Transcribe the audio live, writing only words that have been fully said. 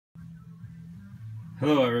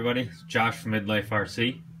Hello everybody, it's Josh from Midlife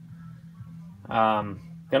RC. Going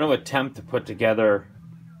to attempt to put together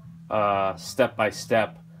a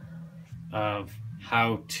step-by-step of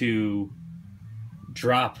how to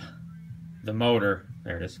drop the motor,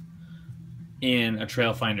 there it is, in a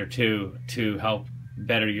Trailfinder 2 to help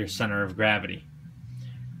better your center of gravity.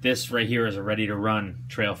 This right here is a ready-to-run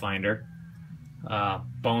Trailfinder,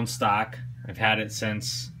 bone stock. I've had it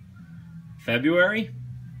since February.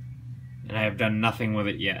 And I have done nothing with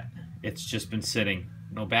it yet. It's just been sitting.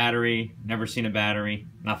 No battery, never seen a battery,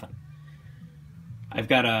 nothing. I've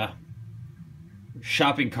got a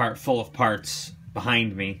shopping cart full of parts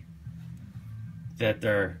behind me that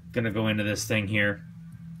are going to go into this thing here.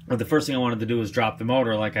 But the first thing I wanted to do was drop the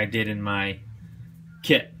motor like I did in my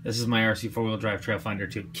kit. This is my RC 4-wheel drive Trailfinder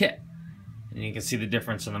 2 kit. And you can see the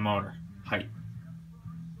difference in the motor height.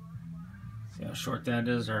 See how short that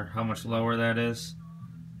is, or how much lower that is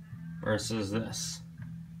versus this.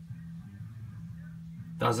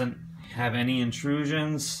 Doesn't have any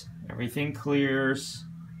intrusions, everything clears,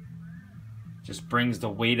 just brings the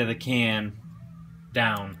weight of the can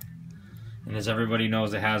down. And as everybody knows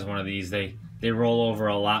that has one of these, they roll over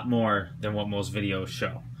a lot more than what most videos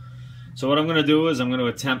show. So what I'm going to do is I'm going to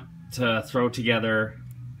attempt to throw together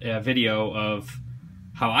a video of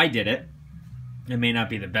how I did it. It may not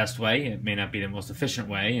be the best way, it may not be the most efficient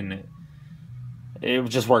way, and it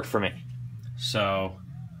just worked for me. So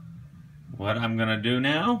what I'm going to do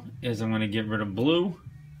now is I'm going to get rid of blue,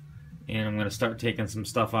 and I'm going to start taking some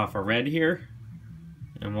stuff off of red here,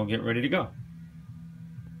 and we'll get ready to go.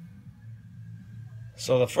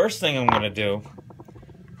 So the first thing I'm going to do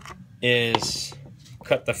is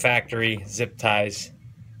cut the factory zip ties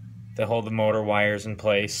to hold the motor wires in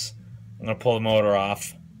place. I'm going to pull the motor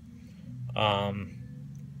off, and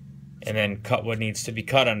then cut what needs to be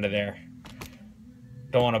cut under there.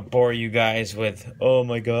 Don't want to bore you guys with, oh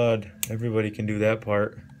my god, everybody can do that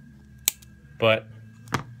part. But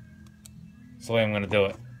that's the way I'm going to do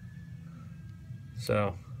it.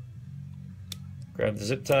 So, grab the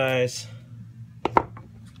zip ties,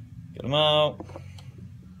 get them out.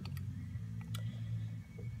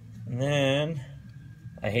 And then,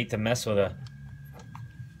 I hate to mess with a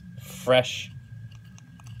fresh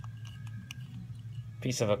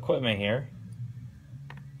piece of equipment here,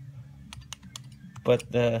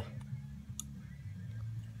 but the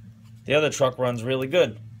other truck runs really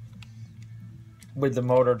good with the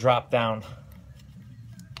motor drop down.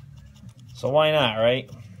 So why not, right?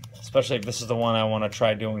 Especially if this is the one I want to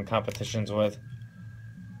try doing competitions with.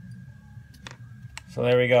 So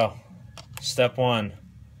there we go. Step one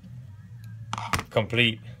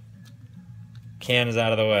complete. Can is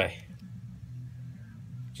out of the way.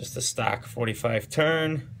 Just a stock 45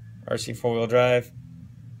 turn RC 4-wheel drive.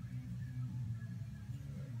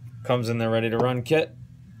 Comes in the ready to run kit.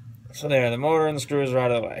 So there, the motor and the screws are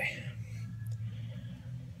out of the way.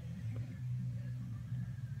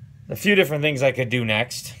 A few different things I could do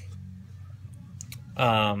next.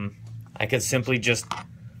 I could simply just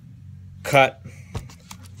cut,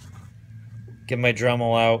 get my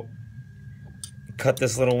Dremel out, cut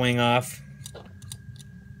this little wing off,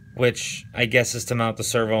 which I guess is to mount the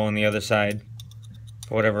servo on the other side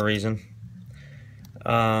for whatever reason.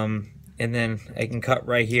 And then I can cut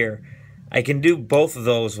right here. I can do both of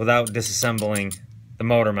those without disassembling the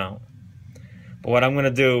motor mount. But what I'm going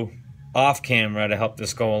to do off camera to help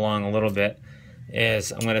this go along a little bit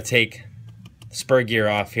is I'm going to take the spur gear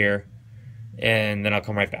off here, and then I'll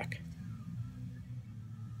come right back.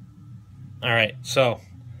 Alright, so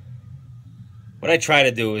what I'm going to try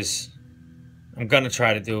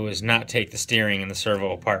to do is not take the steering and the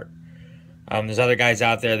servo apart. There's other guys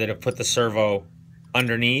out there that have put the servo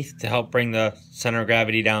underneath to help bring the center of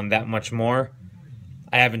gravity down that much more.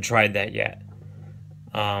 I haven't tried that yet.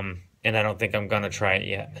 And I don't think I'm going to try it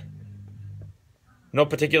yet. No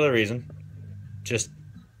particular reason. Just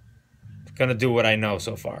going to do what I know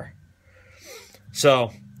so far.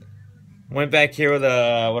 So, went back here with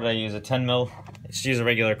a, what did I use, a 10 mil? Just use a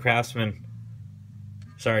regular Craftsman,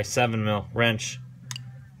 7 mil wrench.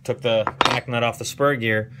 Took the back nut off the spur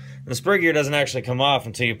gear. And the spur gear doesn't actually come off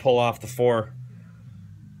until you pull off the four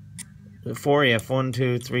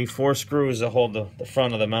screws that hold the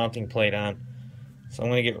front of the mounting plate on. So I'm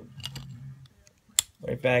going to get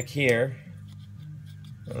right back here.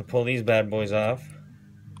 I'm going to pull these bad boys off.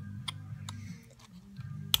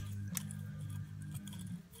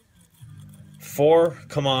 Four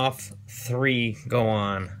come off, 3 go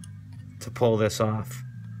on to pull this off.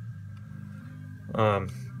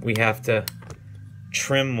 We have to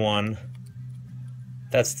trim one.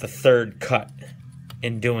 That's the third cut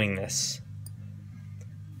in doing this.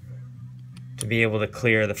 to be able to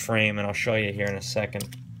clear the frame, and I'll show you here in a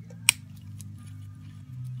second.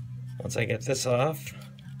 Once I get this off,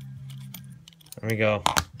 there we go.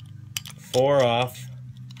 4 off.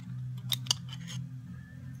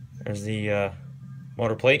 There's the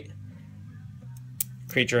motor plate.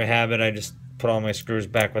 Creature of habit, I just put all my screws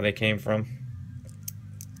back where they came from.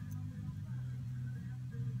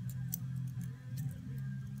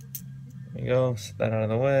 There we go, set that out of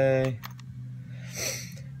the way.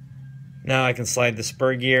 Now I can slide the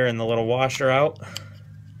spur gear and the little washer out.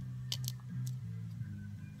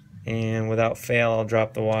 And without fail, I'll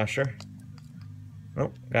drop the washer.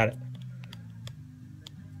 Oh, got it.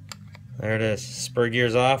 There it is. Spur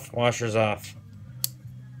gear's off, washer's off.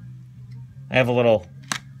 I have a little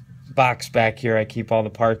box back here I keep all the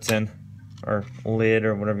parts in, or lid,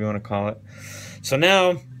 or whatever you want to call it. So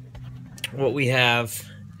now what we have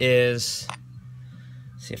is,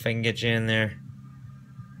 see if I can get you in there.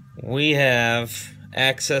 We have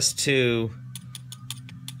access to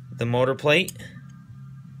the motor plate,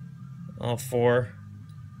 all 4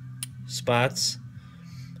 spots.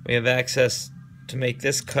 We have access to make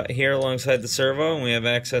this cut here alongside the servo, and we have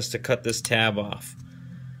access to cut this tab off.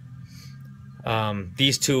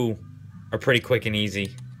 These 2 are pretty quick and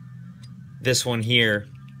easy. This one here,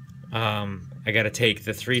 I got to take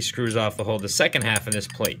the 3 screws off to hold the second half of this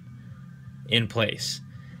plate in place.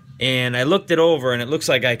 And I looked it over, and it looks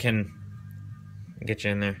like I can get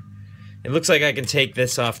you in there. It looks like I can take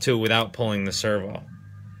this off too without pulling the servo.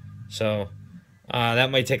 So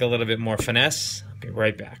that might take a little bit more finesse. I'll be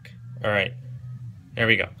right back. All right, there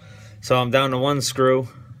we go. So I'm down to 1 screw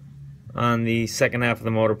on the second half of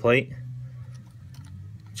the motor plate.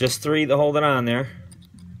 Just 3 to hold it on there.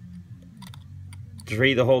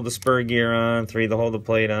 3 to hold the spur gear on, 3 to hold the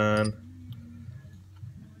plate on.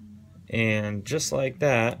 And just like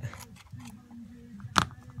that,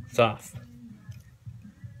 it's off.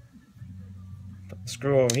 Put the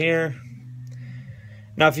screw over here.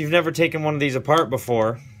 Now, if you've never taken one of these apart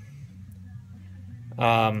before,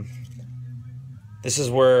 this is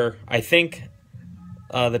where I think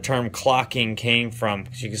the term clocking came from,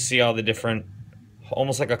 because you can see all the different,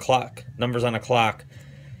 almost like a clock, numbers on a clock,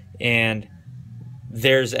 and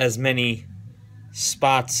there's as many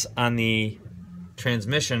spots on the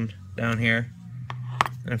transmission down here. I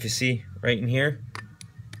don't know if you see right in here.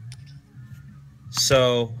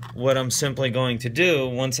 So what I'm simply going to do,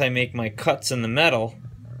 once I make my cuts in the metal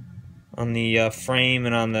on the frame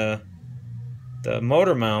and on the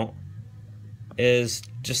motor mount, is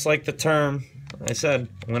just like the term I said,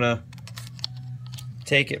 I'm going to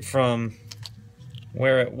take it from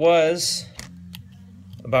where it was,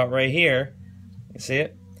 about right here, you see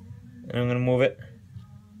it? And I'm going to move it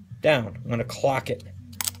down. I'm going to clock it.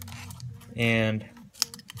 And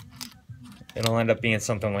it'll end up being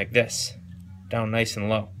something like this, down nice and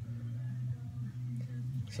low.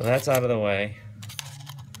 So that's out of the way.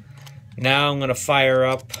 Now I'm going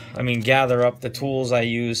to gather up the tools I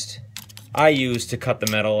used to cut the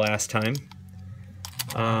metal last time.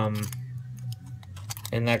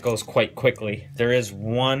 And that goes quite quickly. There is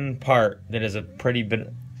one part that is a pretty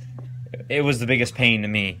bit, it was the biggest pain to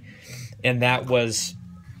me, and that was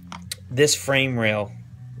this frame rail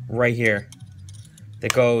right here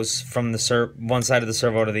that goes from the one side of the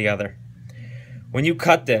servo to the other. When you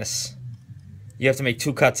cut this, you have to make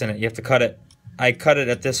 2 cuts in it. You have to cut it. I cut it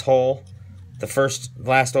at this hole, the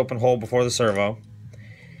last open hole before the servo,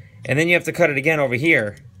 and then you have to cut it again over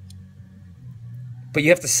here. But you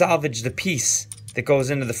have to salvage the piece that goes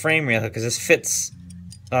into the frame rail, because this fits,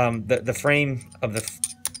 the frame of the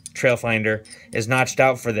trail finder is notched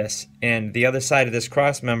out for this, and the other side of this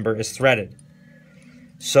cross member is threaded.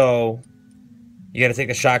 So you got to take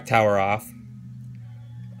the shock tower off,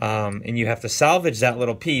 and you have to salvage that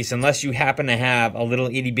little piece unless you happen to have a little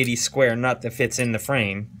itty-bitty square nut that fits in the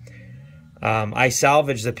frame. I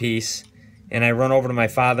salvage the piece, and I run over to my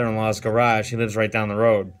father-in-law's garage. He lives right down the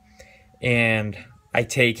road. And I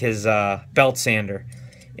take his belt sander,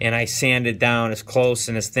 and I sand it down as close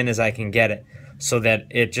and as thin as I can get it, so that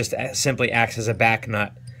it just simply acts as a back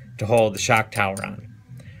nut to hold the shock tower on.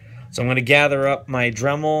 So I'm going to gather up my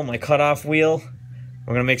Dremel, my cutoff wheel.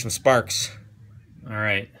 We're going to make some sparks. All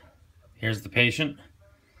right, here's the patient.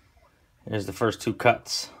 Here's the first 2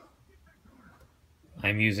 cuts.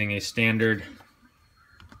 I'm using a standard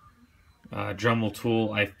Dremel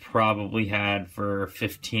tool I've probably had for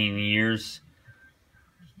 15 years.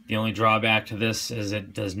 The only drawback to this is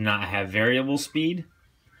it does not have variable speed.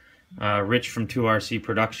 Rich from 2RC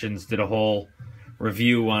Productions did a whole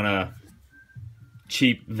review on a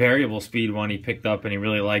cheap variable speed one he picked up, and he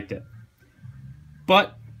really liked it.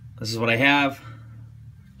 But this is what I have,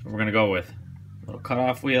 so we're going to go with. Little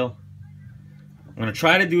cutoff wheel. I'm gonna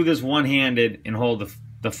try to do this one-handed and hold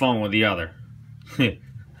the phone with the other.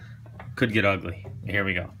 Could get ugly. Here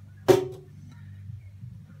we go.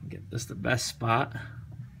 Get this the best spot.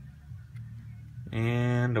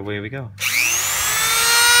 And away we go.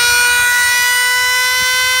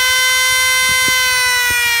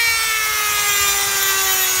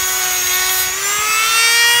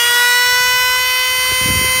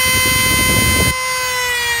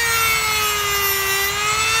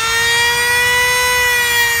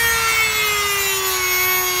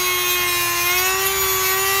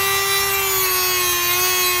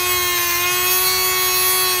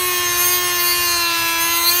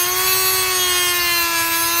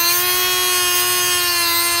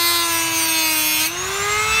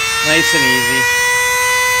 Nice and easy.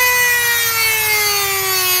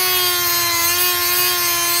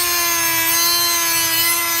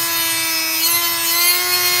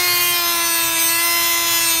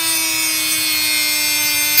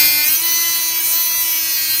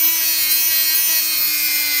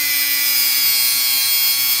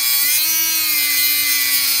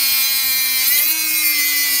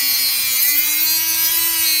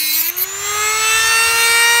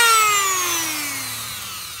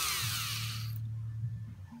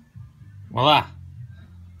 Voila.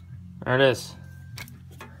 There it is.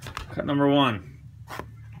 Cut number 1.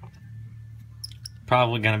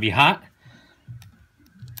 Probably gonna be hot.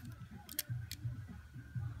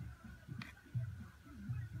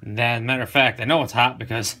 Then, matter of fact, I know it's hot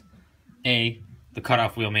because A, the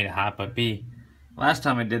cutoff wheel made it hot, but B, last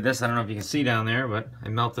time I did this, I don't know if you can see down there, but I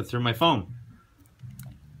melted through my phone.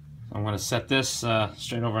 So I'm gonna set this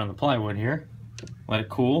straight over on the plywood here. Let it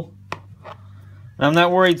cool. I'm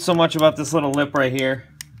not worried so much about this little lip right here.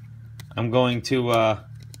 I'm going to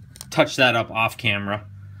touch that up off camera.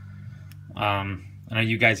 I know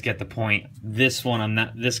you guys get the point. This one, I'm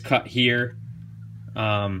not. This cut here, where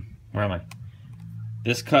am I?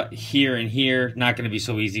 This cut here and here, not going to be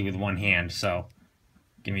so easy with one hand. So,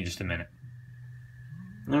 give me just a minute.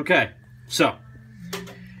 Okay, so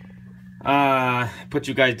put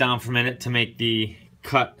you guys down for a minute to make the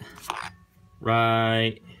cut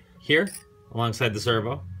right here, alongside the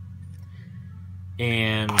servo.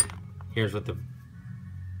 And here's what the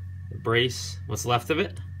brace, what's left of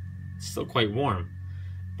it, it's still quite warm.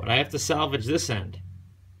 But I have to salvage this end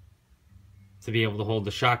to be able to hold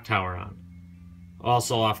the shock tower on.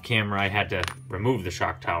 Also off camera, I had to remove the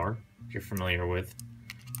shock tower, if you're familiar with.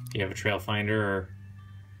 If you have a trail finder or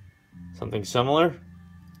something similar,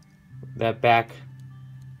 that back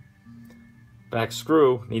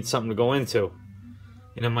screw needs something to go into.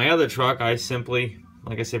 And in my other truck, I simply,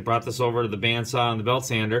 like I said, brought this over to the bandsaw and the belt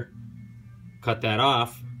sander, cut that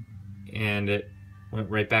off, and it went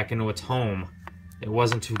right back into its home. It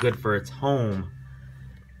wasn't too good for its home.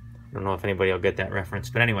 I don't know if anybody will get that reference,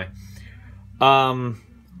 but anyway. One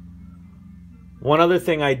other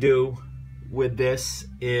thing I do with this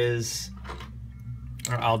is,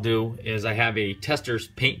 or I'll do, is I have a Testors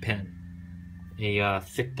paint pen, a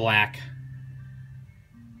thick black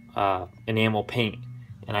enamel paint.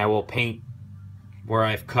 And I will paint where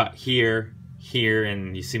I've cut here, here,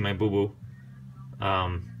 and you see my boo-boo.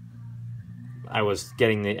 I was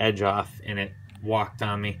getting the edge off and it walked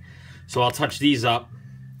on me. So I'll touch these up.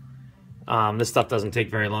 This stuff doesn't take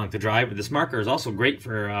very long to dry, but this marker is also great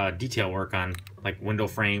for detail work on like window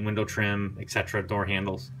frame, window trim, etc., door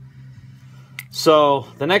handles. So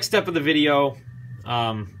the next step of the video,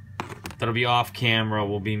 that'll be off camera,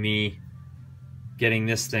 will be me getting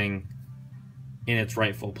this thing in its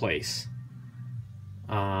rightful place.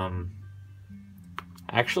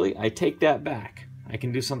 Actually, I take that back. I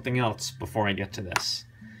can do something else before I get to this.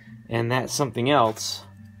 And that something else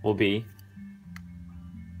will be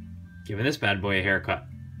giving this bad boy a haircut.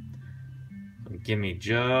 So give me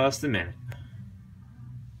just a minute.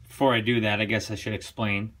 Before I do that, I guess I should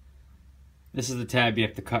explain. This is the tab you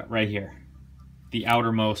have to cut right here. The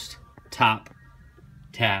outermost top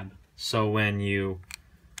tab. So when you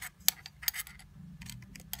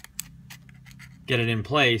get it in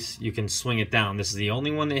place, you can swing it down. This is the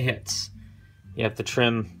only one that hits. You have to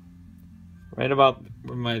trim right about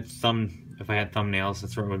where my thumb, if I had thumbnails,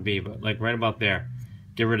 that's where it would be, but like right about there.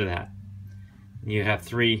 Get rid of that. You have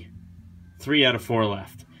three out of 4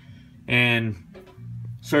 left. And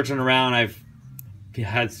searching around, I've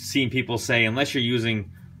seen people say, unless you're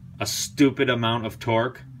using a stupid amount of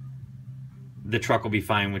torque, the truck will be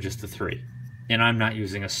fine with just the 3. And I'm not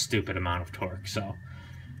using a stupid amount of torque, so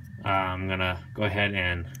I'm gonna go ahead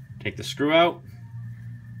and take the screw out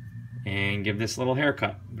and give this little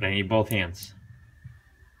haircut, but I need both hands.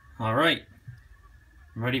 All right,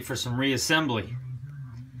 I'm ready for some reassembly.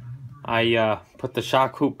 I put the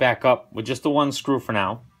shock hoop back up with just the one screw for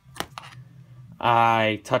now.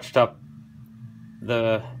 I touched up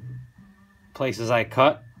the places I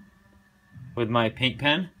cut with my paint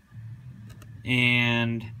pen,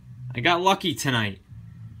 and I got lucky tonight.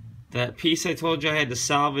 That piece I told you I had to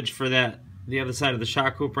salvage for the other side of the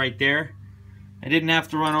shock hoop right there, I didn't have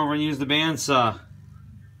to run over and use the bandsaw.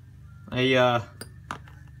 I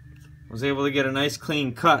was able to get a nice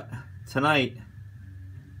clean cut tonight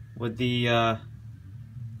with the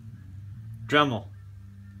Dremel.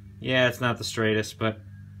 Yeah, it's not the straightest, but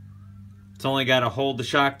it's only got to hold the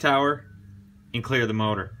shock tower and clear the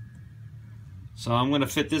motor. So I'm going to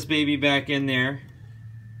fit this baby back in there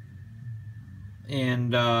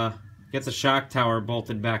and get the shock tower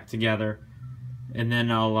bolted back together, and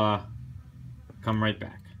then I'll come right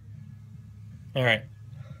back. Alright,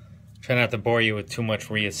 try not to bore you with too much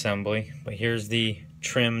reassembly, but here's the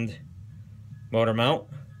trimmed motor mount,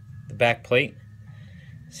 the back plate.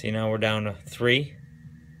 See, now we're down to 3.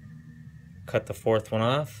 Cut the 4th one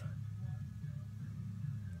off.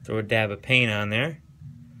 Throw a dab of paint on there.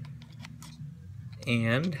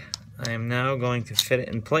 And I am now going to fit it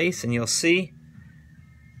in place, and you'll see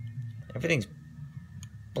everything's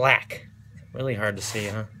black. Really hard to see,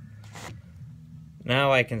 huh?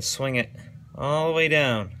 Now I can swing it all the way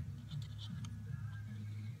down.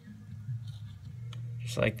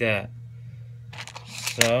 Just like that.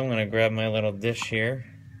 So I'm going to grab my little dish here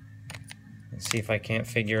and see if I can't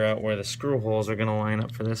figure out where the screw holes are going to line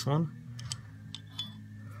up for this one.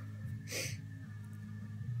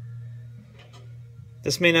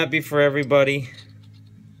 This may not be for everybody,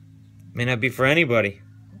 may not be for anybody.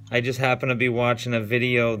 I just happen to be watching a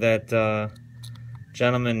video that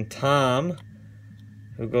gentleman Tom,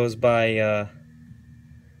 who goes by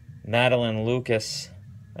Madeline Lucas,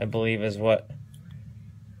 I believe is what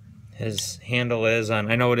his handle is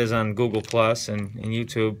on, I know it is on Google Plus and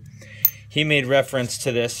YouTube. He made reference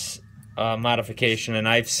to this modification, and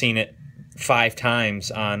I've seen it 5 times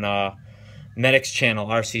on Medic's channel,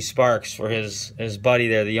 RC Sparks, for his buddy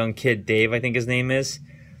there, the young kid, Dave, I think his name is.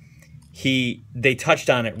 They touched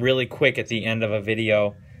on it really quick at the end of a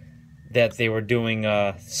video that they were doing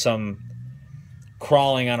some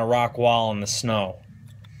crawling on a rock wall in the snow.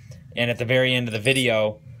 And at the very end of the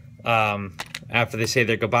video, after they say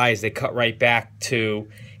their goodbyes, they cut right back to,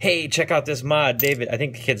 hey, check out this mod, David. I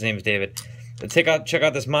think the kid's name is David. Check out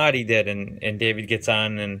this mod he did. And David gets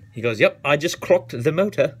on and he goes, yep, I just crocked the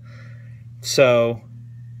motor. So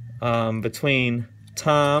between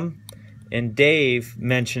Tom and Dave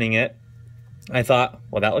mentioning it, I thought,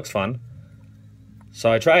 well, that looks fun.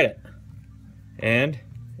 So I tried it. And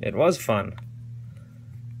it was fun.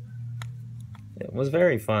 It was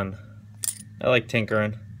very fun. I like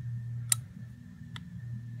tinkering.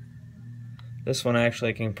 This one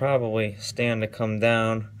actually can probably stand to come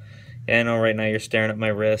down. Yeah, I know right now you're staring at my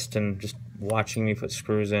wrist and just watching me put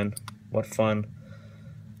screws in. What fun.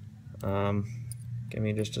 Give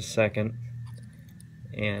me just a second.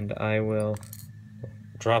 And I will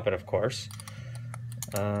drop it, of course.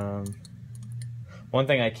 One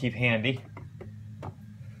thing I keep handy,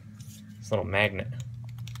 this little magnet.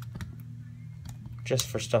 Just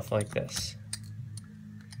for stuff like this.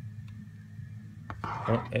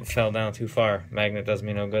 Oh, it fell down too far. Magnet does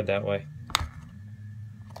me no good that way.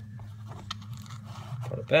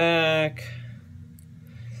 Put it back.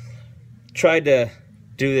 Tried to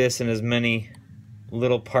do this in as many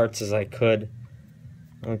little parts as I could.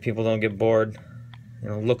 Only people don't get bored. You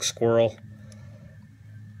know, look squirrel.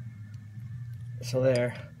 So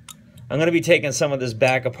there. I'm going to be taking some of this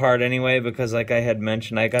back apart anyway because, like I had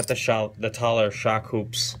mentioned, I got the taller shock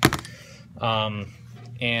hoops.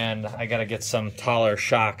 And I got to get some taller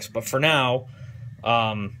shocks. But for now,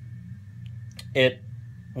 it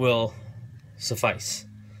will suffice.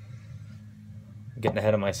 I'm getting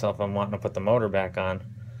ahead of myself. I'm wanting to put the motor back on.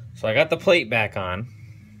 So I got the plate back on,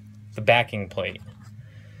 the backing plate.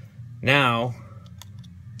 Now,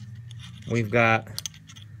 we've got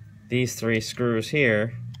these 3 screws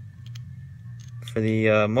here for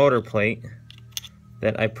the motor plate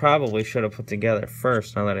that I probably should have put together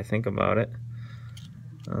first, now that I think about it.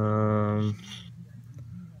 I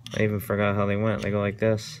even forgot how they went. They go like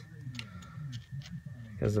this.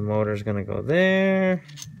 Because the motor's going to go there.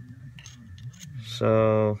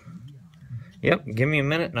 So, yep, give me a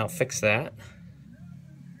minute and I'll fix that.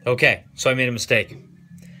 Okay, so I made a mistake.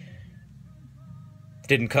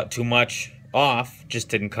 Didn't cut too much off, just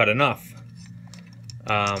didn't cut enough.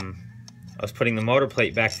 I was putting the motor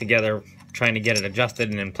plate back together, trying to get it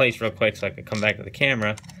adjusted and in place real quick so I could come back to the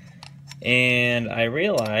camera. And I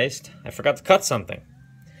realized I forgot to cut something.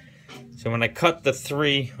 So when I cut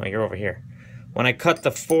the you're over here. When I cut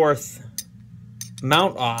the fourth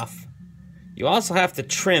mount off, you also have to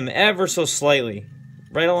trim ever so slightly,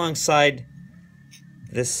 right alongside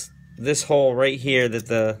this hole right here that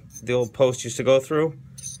the old post used to go through.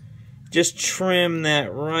 Just trim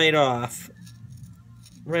that right off,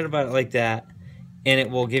 right about like that, and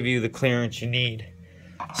it will give you the clearance you need.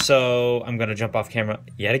 So I'm gonna jump off camera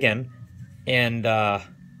yet again, and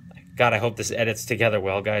God, I hope this edits together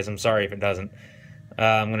well, guys. I'm sorry if it doesn't.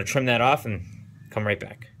 I'm gonna trim that off and come right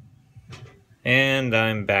back. And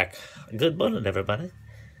I'm back. Good morning, everybody.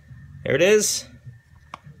 There it is.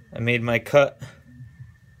 I made my cut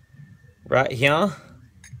right here.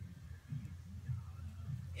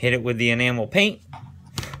 Hit it with the enamel paint.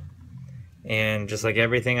 And just like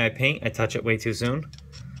everything I paint, I touch it way too soon.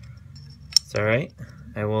 It's alright.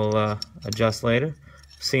 I will adjust later.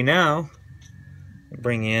 See now,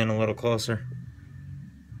 bring you in a little closer.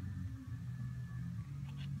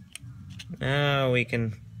 Now we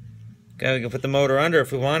can put the motor under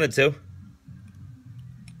if we wanted to.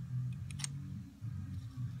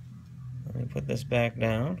 Let me put this back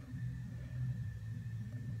down.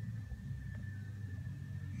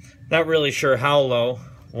 Not really sure how low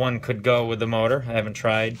one could go with the motor. I haven't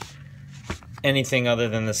tried anything other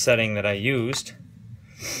than the setting that I used.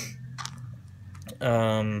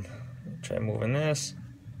 Try moving this.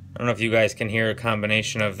 I don't know if you guys can hear a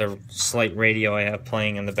combination of the slight radio I have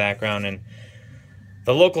playing in the background and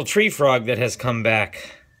the local tree frog that has come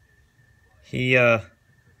back. He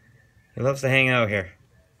loves to hang out here.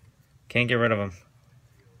 Can't get rid of him.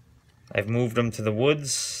 I've moved him to the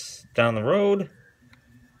woods down the road,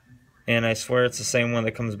 and I swear it's the same one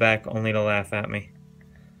that comes back only to laugh at me.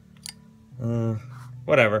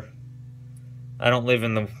 Whatever. I don't live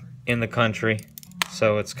in the country,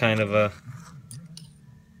 so it's kind of a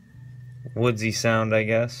woodsy sound, I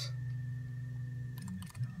guess.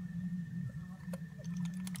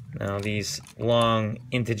 Now these long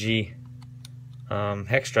Integy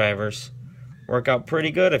hex drivers work out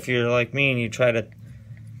pretty good if you're like me and you try to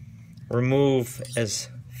remove as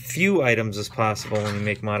few items as possible when you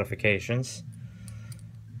make modifications.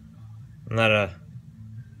 I'm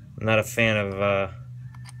not a fan of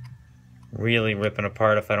really ripping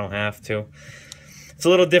apart if I don't have to. It's a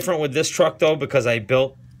little different with this truck though, because I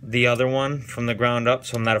built the other one from the ground up,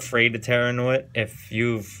 so I'm not afraid to tear into it. If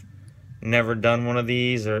you've never done one of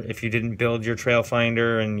these, or if you didn't build your trail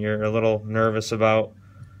finder and you're a little nervous about,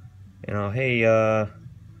 you know, hey,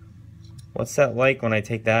 what's that like when I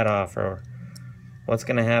take that off, or what's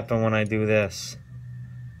gonna happen when I do this,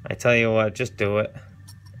 I tell you what, just do it.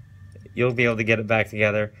 You'll be able to get it back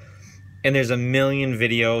together. And there's a million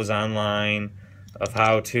videos online of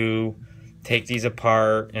how to take these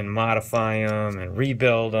apart and modify them and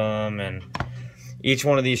rebuild them, and each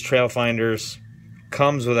one of these trail finders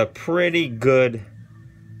comes with a pretty good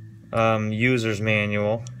user's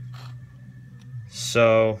manual.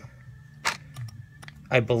 So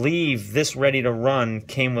I believe this Ready to Run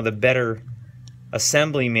came with a better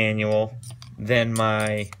assembly manual than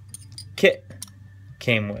my kit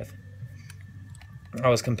came with. I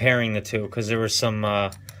was comparing the two because there were some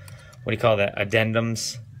what do you call that,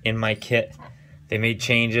 addendums in my kit. They made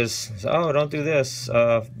changes. So, oh, don't do this,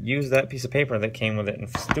 use that piece of paper that came with it and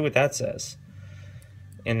do what that says.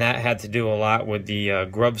 And that had to do a lot with the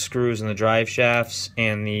grub screws and the drive shafts,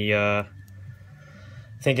 and the I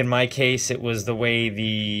think in my case it was the way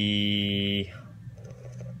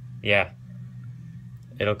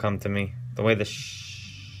it'll come to me, the way the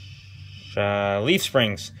leaf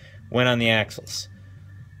springs went on the axles.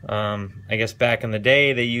 I guess back in the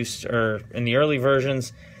day they used, or in the early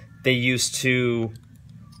versions, they used two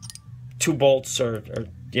bolts, or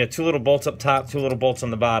two little bolts up top, two little bolts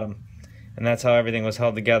on the bottom, and that's how everything was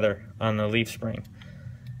held together on the leaf spring.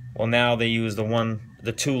 Well, now they use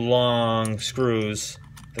the two long screws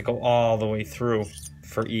that go all the way through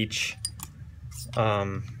for each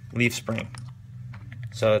leaf spring.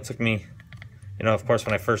 So it took me, you know, of course,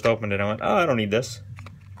 when I first opened it, I went, oh, I don't need this.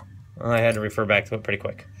 Well, I had to refer back to it pretty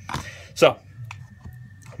quick. So,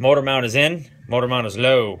 motor mount is in, motor mount is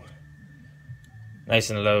low. Nice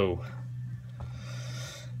and low.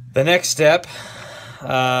 The next step, if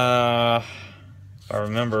I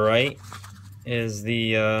remember right, is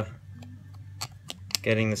the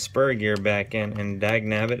getting the spur gear back in, and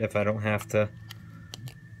dagnabbit if I don't have to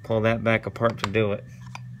pull that back apart to do it.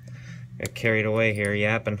 Got carried away here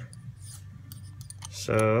yapping.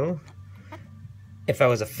 So if I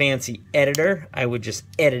was a fancy editor, I would just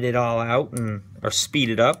edit it all out or speed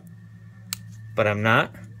it up, but I'm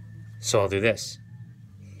not, so I'll do this.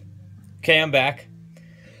 Okay, I'm back.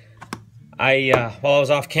 while I was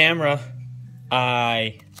off camera,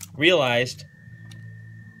 I realized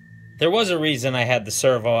there was a reason I had the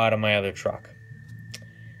servo out of my other truck.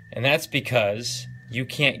 And that's because you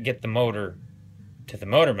can't get the motor to the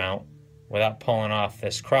motor mount without pulling off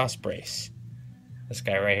this cross brace. This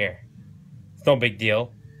guy right here. It's no big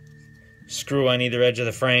deal. Screw on either edge of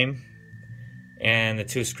the frame, and the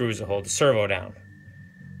 2 screws that hold the servo down.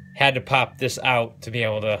 Had to pop this out to be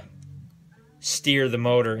able to steer the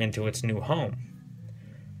motor into its new home.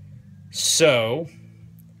 So,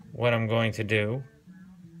 what I'm going to do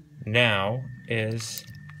now is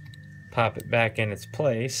pop it back in its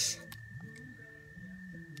place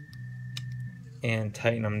and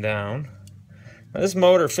tighten them down. Now, this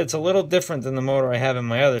motor fits a little different than the motor I have in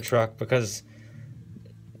my other truck because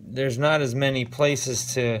there's not as many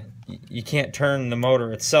places to, you can't turn the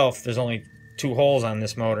motor itself. There's only 2 holes on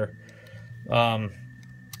this motor.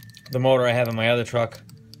 The motor I have in my other truck,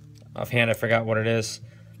 offhand I forgot what it is.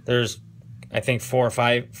 There's, I think, 4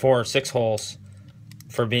 or 6 holes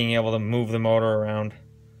for being able to move the motor around.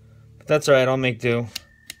 But that's alright, I'll make do.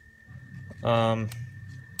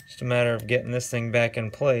 Just a matter of getting this thing back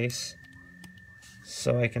in place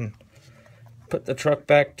so I can put the truck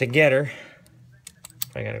back together.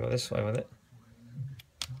 I gotta go this way with it.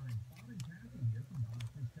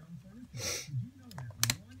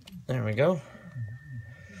 There we go.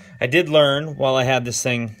 I did learn while I had this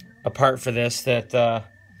thing apart for this that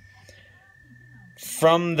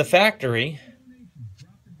from the factory,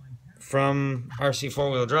 from RC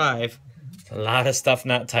 4-wheel drive, a lot of stuff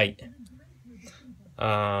not tight.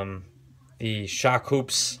 The shock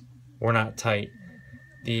hoops were not tight.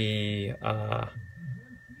 The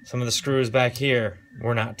some of the screws back here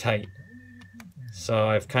were not tight. So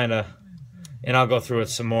I've kind of, and I'll go through it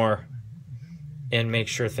some more and make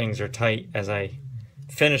sure things are tight as I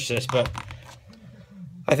finish this. But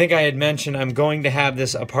I think I had mentioned I'm going to have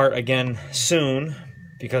this apart again soon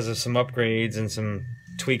because of some upgrades and some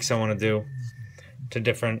tweaks I want to do to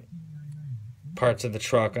different parts of the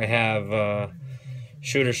truck. I have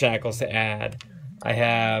shooter shackles to add. I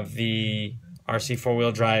have the RC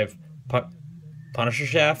 4-wheel drive Punisher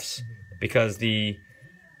shafts because the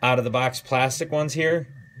out-of-the-box plastic ones here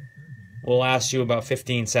will last you about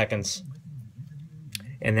 15 seconds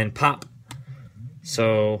and then pop.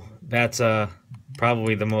 So that's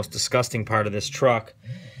probably the most disgusting part of this truck,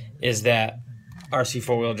 is that RC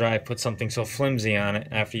 4-wheel drive put something so flimsy on it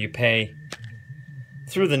after you pay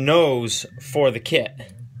through the nose for the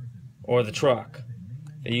kit or the truck.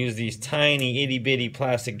 They use these tiny itty-bitty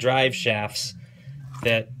plastic drive shafts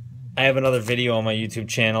that I have another video on my YouTube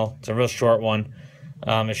channel. It's a real short one.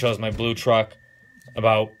 It shows my blue truck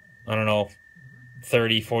about, I don't know,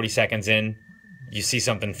 30, 40 seconds in. You see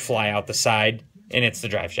something fly out the side, and it's the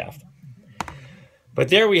drive shaft. But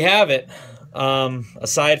there we have it.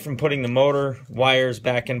 Aside from putting the motor wires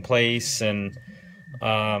back in place and,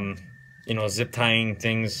 you know, zip tying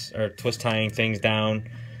things or twist tying things down,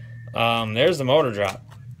 there's the motor drop.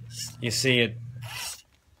 You see it,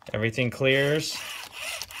 everything clears.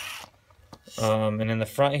 And in the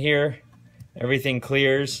front here, everything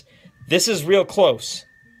clears. This is real close.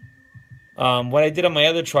 What I did on my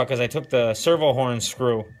other truck is I took the servo horn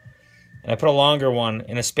screw and I put a longer one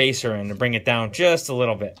and a spacer in to bring it down just a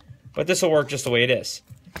little bit. But this will work just the way it is.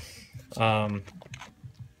 But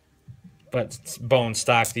it's bone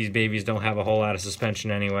stock. These babies don't have a whole lot of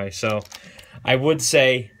suspension anyway. So I would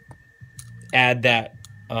say add that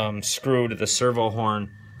screw to the servo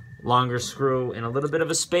horn, longer screw and a little bit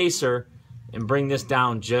of a spacer, and bring this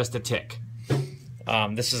down just a tick.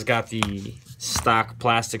 This has got the stock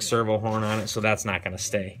plastic servo horn on it, so that's not going to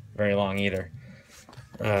stay very long either.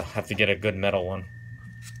 Have to get a good metal one,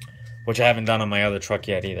 which I haven't done on my other truck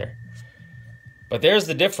yet either. But there's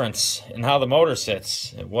the difference in how the motor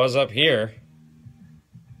sits. It was up here,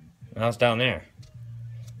 now it's down there.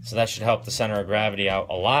 So that should help the center of gravity out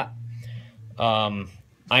a lot.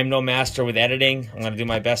 I'm no master with editing. I'm going to do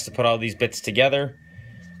my best to put all these bits together.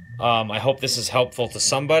 I hope this is helpful to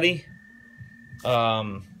somebody.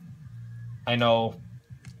 I know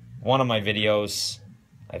one of my videos,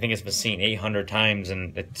 I think it's been seen 800 times,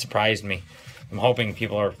 and it surprised me. I'm hoping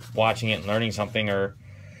people are watching it and learning something, or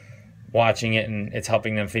watching it and it's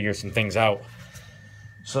helping them figure some things out.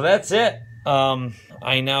 So that's it.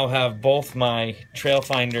 I now have both my trail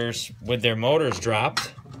finders with their motors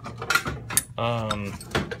dropped.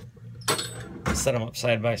 Set them up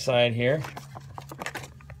side by side here.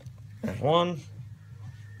 There's one.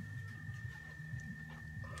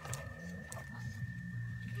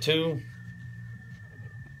 Two.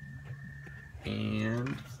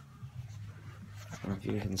 And I don't know if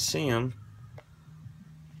you can see them.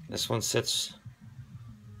 This one sits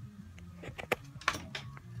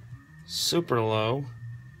super low,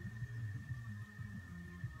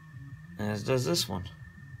 as does this one.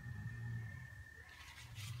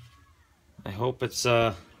 I hope it's,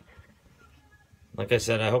 like I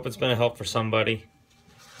said, I hope it's been a help for somebody.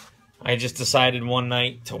 I just decided one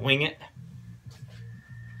night to wing it,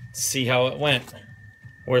 see how it went.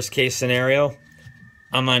 Worst case scenario,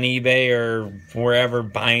 I'm on eBay or wherever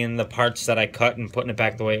buying the parts that I cut and putting it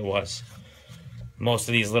back the way it was. Most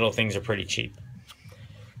of these little things are pretty cheap.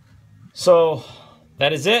 So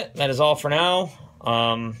that is it. That is all for now.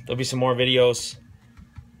 There'll be some more videos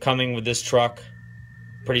coming with this truck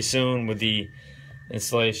pretty soon, with the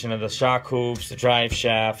installation of the shock hoops, the drive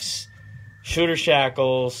shafts, shooter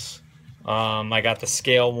shackles. I got the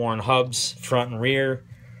scale worn hubs front and rear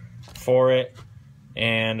for it,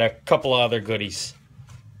 and a couple of other goodies.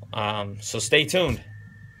 So stay tuned.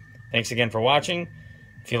 Thanks again for watching.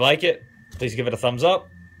 If you like it, please give it a thumbs up.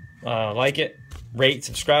 Like it, rate,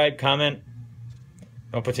 subscribe, comment.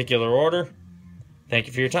 No particular order. Thank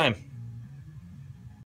you for your time.